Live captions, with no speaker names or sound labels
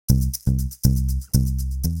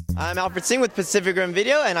I'm Alfred Hsing with Pacific Rim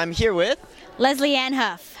Video, and I'm here with Leslie Anne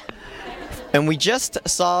Huff. And we just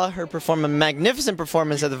saw her perform a magnificent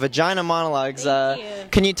performance at the Vagina Monologues. Thank you.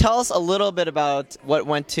 Can you tell us a little bit about what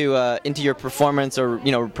went into your performance, or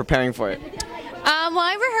preparing for it? Well,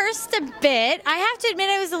 I rehearsed a bit. I have to admit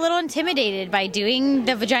I was a little intimidated by doing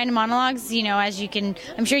the Vagina Monologues. As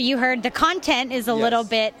I'm sure you heard, the content is a little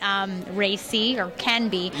bit racy, or can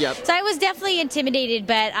be. Yep. So I was definitely intimidated,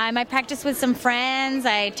 but I practiced with some friends.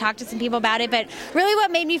 I talked to some people about it, but really what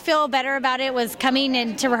made me feel better about it was coming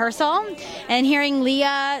into rehearsal and hearing Lea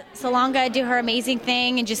Salonga do her amazing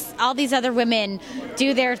thing, and just all these other women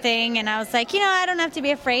do their thing. And I was like, I don't have to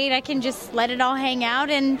be afraid. I can just let it all hang out,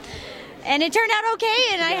 and it turned out okay,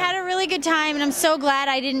 and I had a really good time, and I'm so glad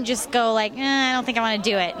I didn't just go like, I don't think I want to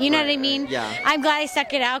do it. You know what I mean? Yeah. I'm glad I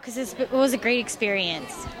stuck it out, because it was a great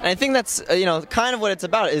experience. And I think that's, kind of what it's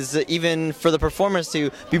about, is even for the performers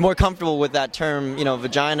to be more comfortable with that term,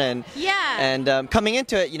 vagina. And, and coming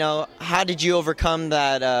into it, how did you overcome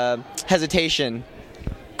that hesitation?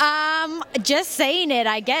 Just saying it,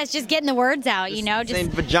 I guess. Just getting the words out, Just saying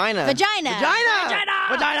vagina. Vagina. Vagina.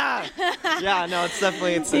 Vagina. Yeah, no, it's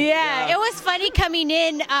definitely. It was funny coming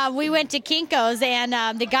in. We went to Kinko's,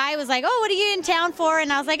 and the guy was like, "Oh, what are you in town for?"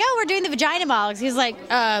 And I was like, "Oh, we're doing the Vagina Monologues." He was like,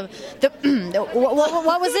 what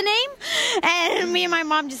was the name?" And me and my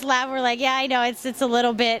mom just laughed. We're like, "Yeah, I know it's a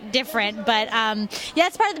little bit different, but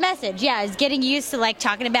that's part of the message. Yeah, is getting used to like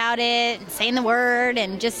talking about it, and saying the word,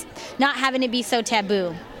 and just not having it be so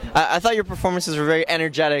taboo." I thought your performances were very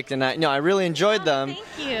energetic, and I really enjoyed them.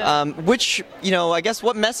 Thank you. Which, I guess,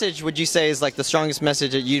 what message would you say is like the strongest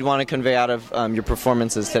message that you'd want to convey out of your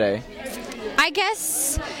performances today? I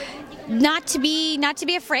guess not to be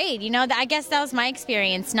afraid. I guess that was my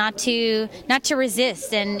experience. Not to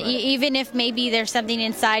resist, and even if maybe there's something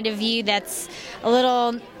inside of you that's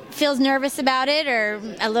feels nervous about it, or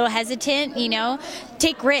a little hesitant,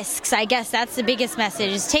 take risks. I guess that's the biggest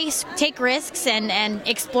message, is take risks and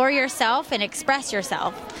explore yourself and express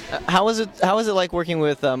yourself. How is it like working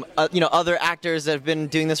with other actors that have been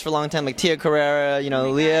doing this for a long time, like Tia Carrera,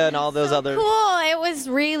 Lea, and all those other? Cool. It was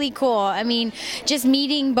really cool. I mean, just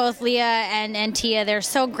meeting both Lea and Tia, they're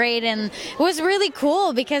so great, and it was really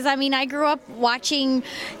cool because I grew up watching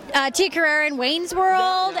Tia Carrera in Wayne's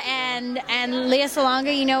World, and Lea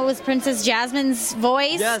Salonga, was Princess Jasmine's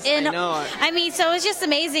voice. Yes, I know. So it was just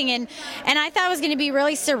amazing, and I thought it was going to be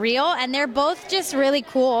really surreal, and they're both just really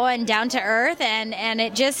cool and down to earth, and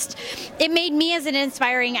it made me as an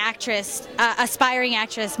aspiring actress,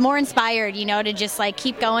 more inspired, to just like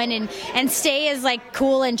keep going and stay as like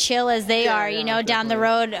cool and chill as they are, down the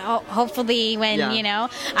road. Hopefully when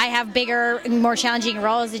I have bigger, more challenging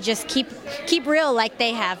roles, to just keep real like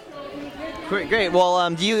they have. Great. Well,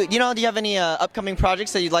 do you have any upcoming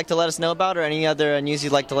projects that you'd like to let us know about, or any other news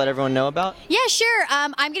you'd like to let everyone know about? Yeah, sure.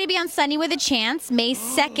 I'm going to be on Sonny with a Chance, May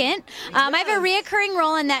 2nd. I have a reoccurring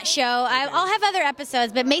role in that show. I'll have other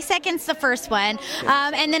episodes, but May 2nd's the first one.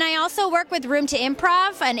 And then I also work with Room to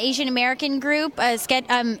Improv, an Asian American group, a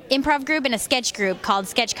improv group, and a sketch group called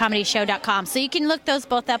sketchcomedyshow.com. So you can look those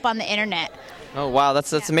both up on the internet. Oh, wow,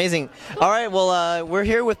 that's amazing. All right, well, we're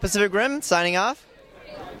here with Pacific Rim, signing off.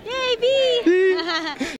 Yay, B!